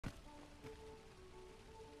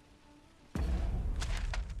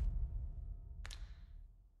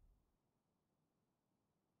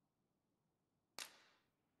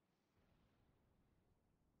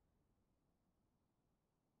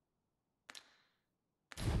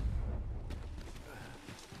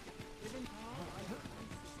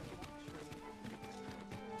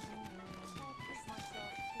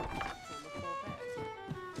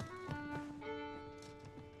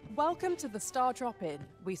Welcome to the Star Drop Inn.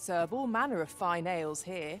 We serve all manner of fine ales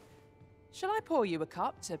here. Shall I pour you a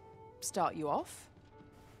cup to start you off?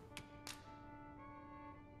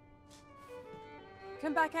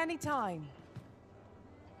 Come back anytime.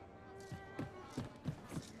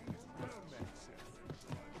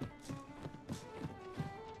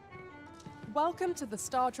 Welcome to the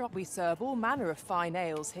Star Drop. We serve all manner of fine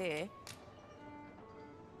ales here.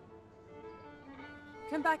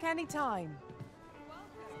 Come back anytime.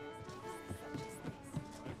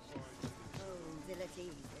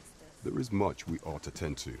 There is much we ought to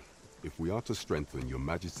tend to, if we are to strengthen your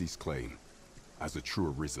Majesty's claim as a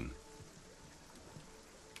true arisen.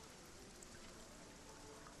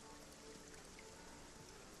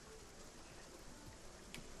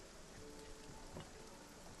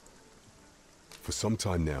 For some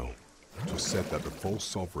time now, it was said that the false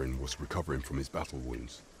sovereign was recovering from his battle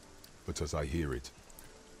wounds, but as I hear it,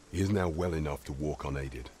 he is now well enough to walk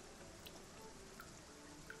unaided.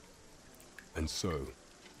 And so,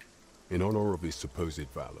 in honor of his supposed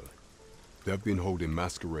valor, they have been holding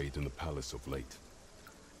masquerade in the palace of late.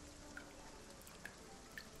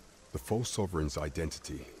 The false sovereign's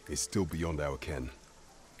identity is still beyond our ken.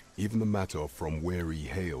 Even the matter of from where he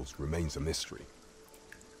hails remains a mystery.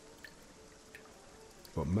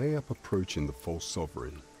 But mayhap approaching the false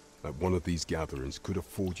sovereign at one of these gatherings could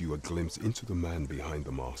afford you a glimpse into the man behind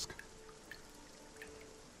the mask.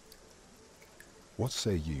 What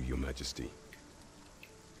say you, Your Majesty?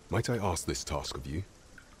 Might I ask this task of you?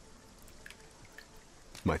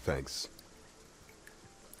 My thanks.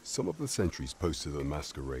 Some of the sentries posted at the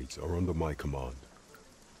masquerades are under my command.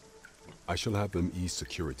 I shall have them ease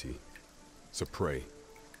security, so pray,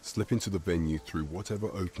 slip into the venue through whatever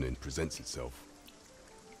opening presents itself.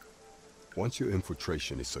 Once your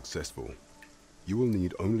infiltration is successful, you will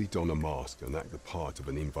need only don a mask and act the part of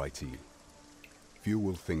an invitee. Few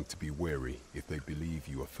will think to be wary if they believe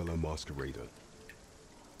you a fellow masquerader.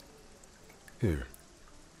 Here,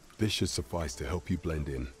 this should suffice to help you blend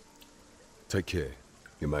in. Take care,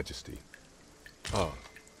 Your Majesty. Ah,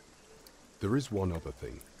 there is one other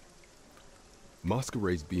thing.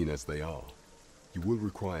 Masquerades being as they are, you will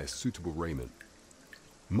require suitable raiment.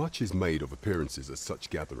 Much is made of appearances at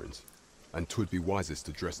such gatherings, and 'twould be wisest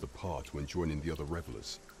to dress the part when joining the other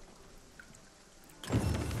revelers.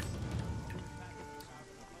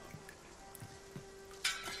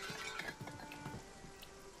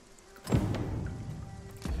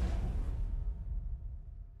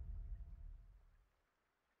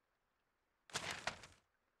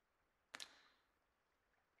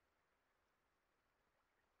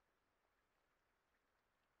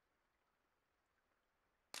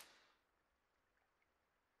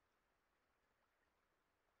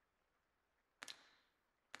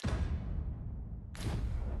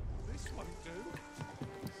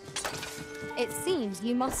 It seems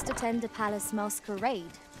you must attend a palace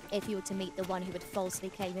masquerade if you were to meet the one who would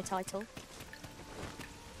falsely claim your title.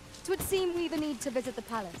 It would seem we either need to visit the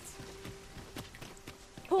palace.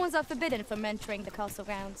 Pawns are forbidden from entering the castle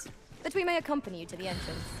grounds, but we may accompany you to the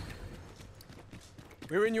entrance.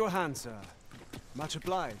 We're in your hands, sir. Much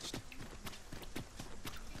obliged.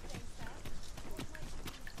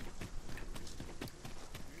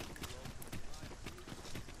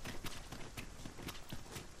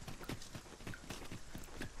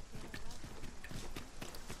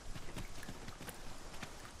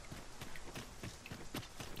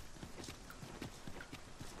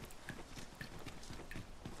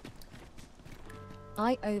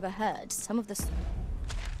 I overheard some of the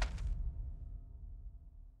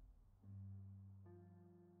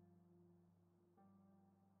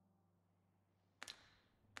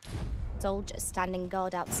soldiers standing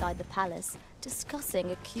guard outside the palace, discussing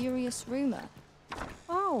a curious rumor.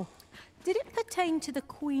 Oh, did it pertain to the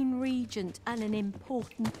Queen Regent and an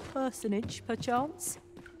important personage, perchance?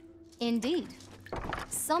 Indeed.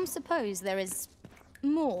 Some suppose there is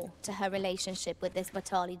more to her relationship with this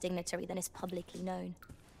Batali dignitary than is publicly known.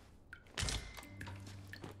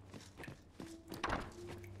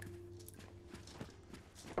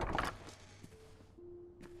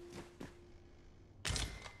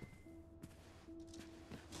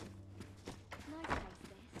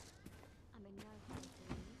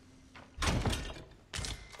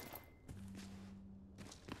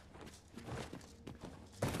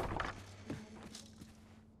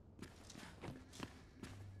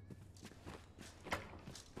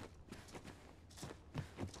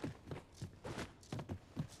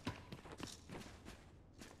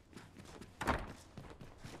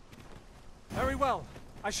 Very well.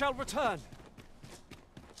 I shall return.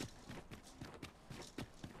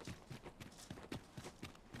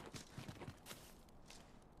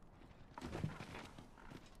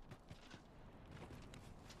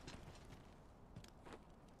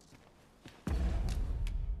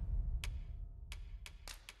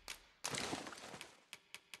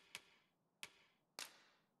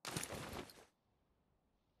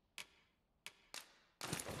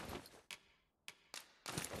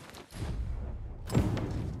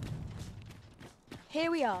 Here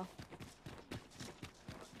we are.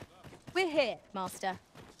 We're here, Master.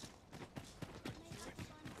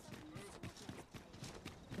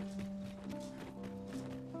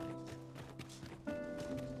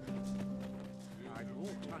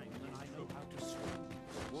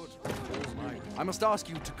 I must ask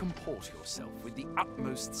you to comport yourself with the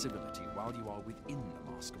utmost civility while you are within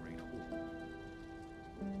the masquerade hall.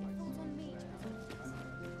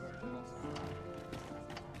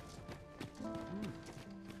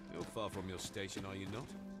 You're far from your station, are you not?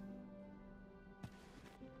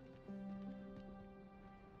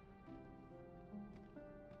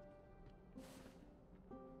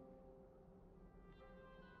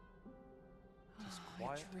 As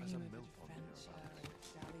quiet as a mill pond.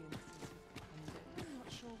 I'm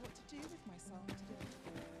not sure what to do with myself today.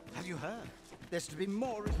 Have you heard? There's to be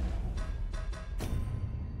more.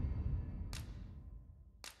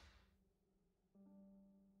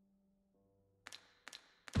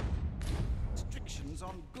 Restrictions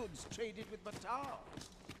on goods traded with Batar.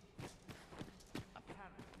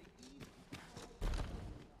 Apparently evil.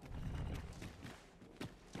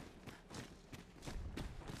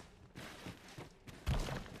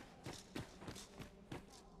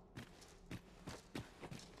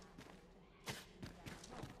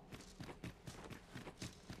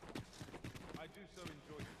 I do so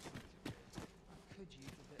enjoy this. I could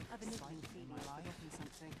use a bit of excitement in my life and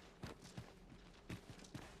something.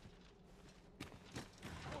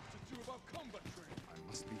 What to do about combat training? I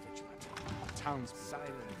must be vigilant. The town's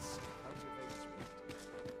silence.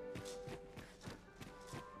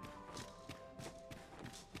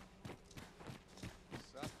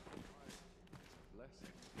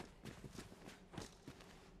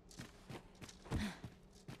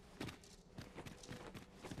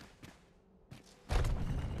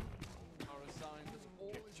 Are assigned as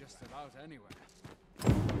all just about anywhere.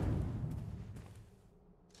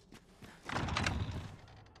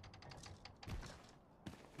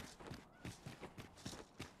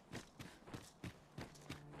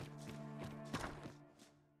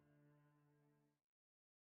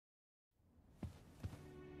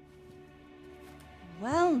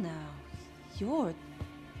 Well now, you're...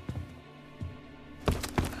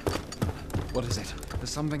 What is it? Has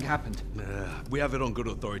something happened? We have it on good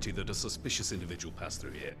authority that a suspicious individual passed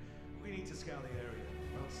through here. We need to scour the area.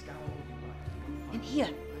 Well, scour what you like. In here.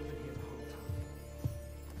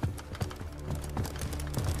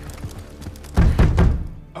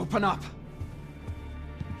 Open up!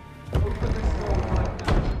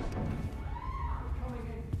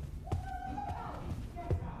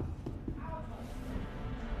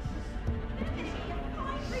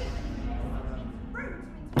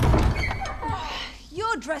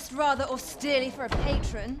 You're dressed rather austerely for a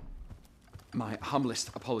patron. My humblest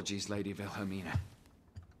apologies, Lady Wilhelmina.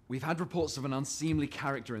 We've had reports of an unseemly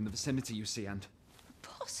character in the vicinity, you see, and...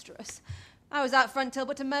 Preposterous. I was out front till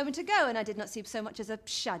but a moment ago, and I did not see so much as a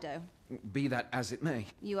shadow. Be that as it may.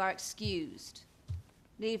 You are excused.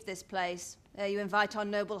 Leave this place, ere you invite our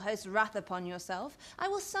noble host's wrath upon yourself. I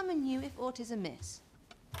will summon you if aught is amiss.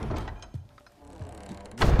 Pray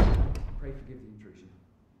forgive the intrusion.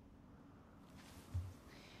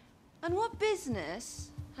 And what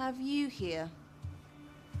business have you here?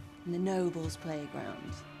 In the nobles'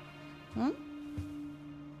 playground? Hmm?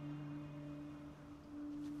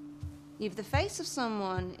 You've the face of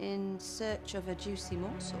someone in search of a juicy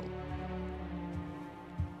morsel.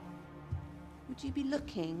 Would you be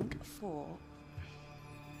looking for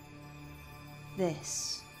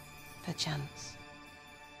this, perchance?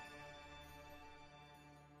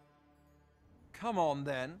 Come on,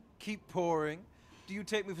 then. Keep pouring. Do you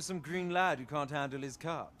take me for some green lad who can't handle his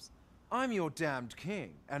cups? I'm your damned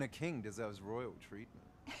king, and a king deserves royal treatment.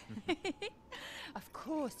 Of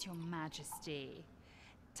course, Your Majesty.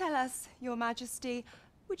 Tell us, Your Majesty,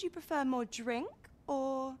 would you prefer more drink,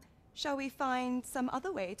 or shall we find some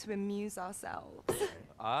other way to amuse ourselves?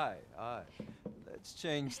 Aye. Let's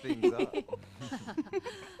change things up.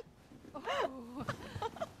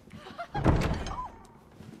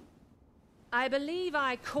 I believe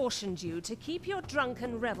I cautioned you to keep your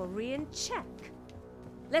drunken revelry in check,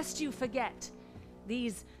 lest you forget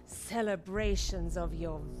these celebrations of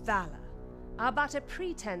your valor are but a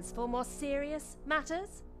pretense for more serious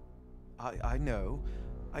matters. I know.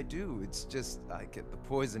 I do. It's just I get the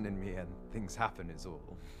poison in me and things happen is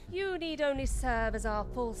all. You need only serve as our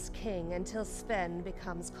false king until Sven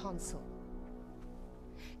becomes consul.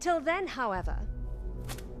 Till then, however,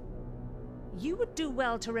 you would do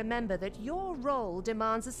well to remember that your role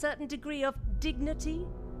demands a certain degree of dignity.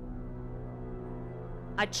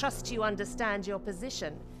 I trust you understand your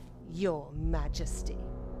position, Your Majesty.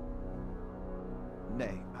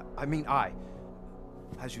 Nay, I mean I.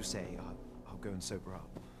 As you say, I'll go and sober up.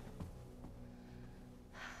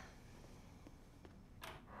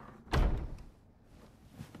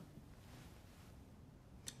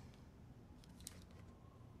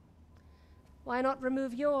 Why not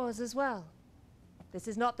remove yours as well? This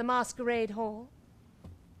is not the masquerade hall,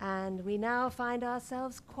 and we now find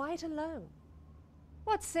ourselves quite alone.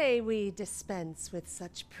 What say we dispense with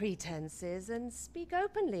such pretenses and speak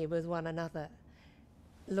openly with one another,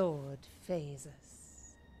 Lord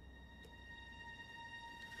Phasus?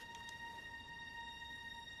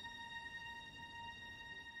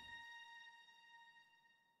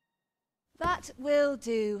 That will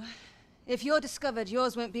do. If you're discovered,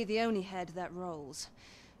 yours won't be the only head that rolls.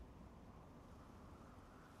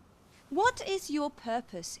 What is your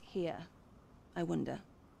purpose here, I wonder?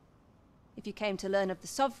 If you came to learn of the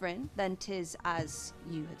Sovereign, then 'tis as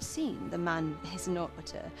you have seen. The man is naught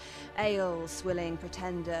but a ale-swilling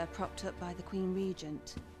pretender propped up by the Queen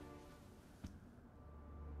Regent.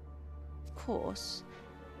 Of course,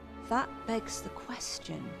 that begs the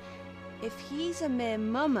question. If he's a mere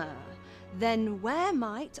mummer, then where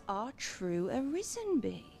might our true Arisen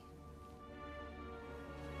be?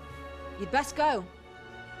 You'd best go.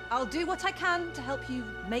 I'll do what I can to help you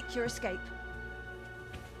make your escape.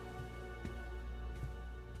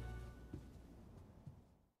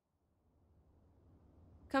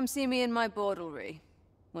 Come see me in my bordlery,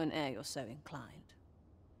 whene'er you're so inclined.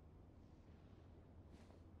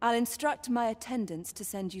 I'll instruct my attendants to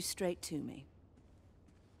send you straight to me.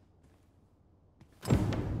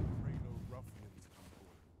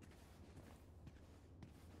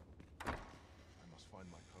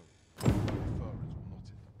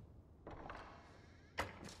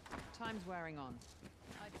 Time's wearing on.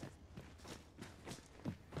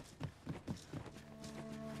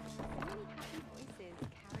 Really happy voices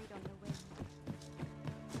carried on the wind.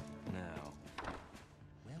 Now,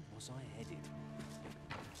 where was I headed?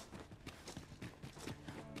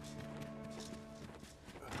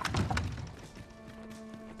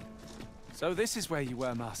 So this is where you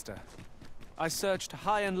were, Master. I searched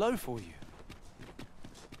high and low for you.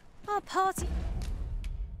 Our party...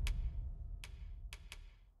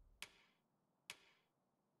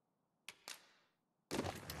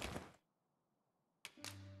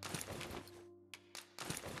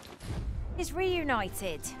 is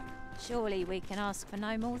reunited. Surely we can ask for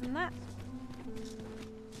no more than that.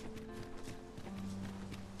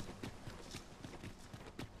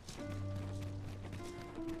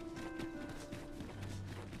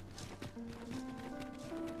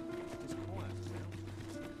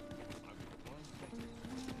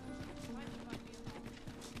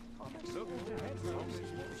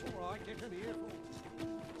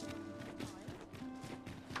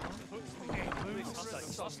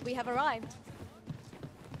 We have arrived.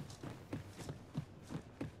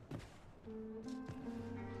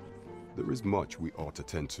 There is much we ought to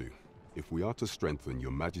tend to, if we are to strengthen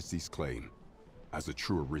your Majesty's claim as a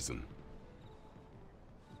true Arisen.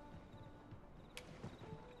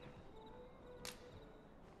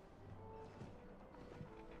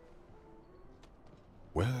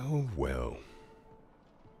 Well, well.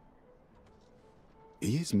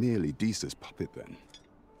 He is merely Disa's puppet then.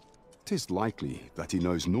 'Tis likely that he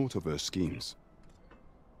knows naught of her schemes.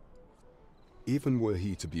 Even were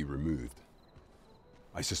he to be removed,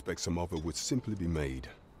 I suspect some other would simply be made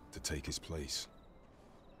to take his place.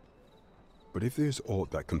 But if there's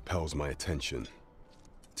aught that compels my attention,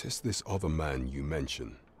 'tis this other man you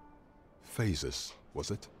mention. Phasus,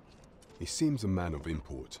 was it? He seems a man of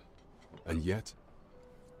import, and yet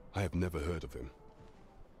I have never heard of him.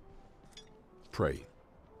 Pray,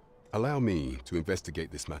 allow me to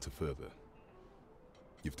investigate this matter further.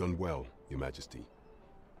 You've done well, Your Majesty.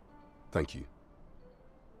 Thank you.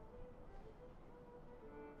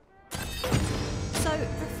 So,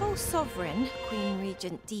 the false sovereign, Queen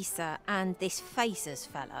Regent Disa, and this Phasus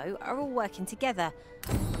fellow are all working together.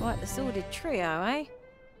 Quite the sordid trio, eh?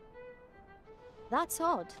 That's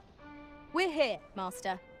odd. We're here,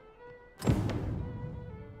 Master.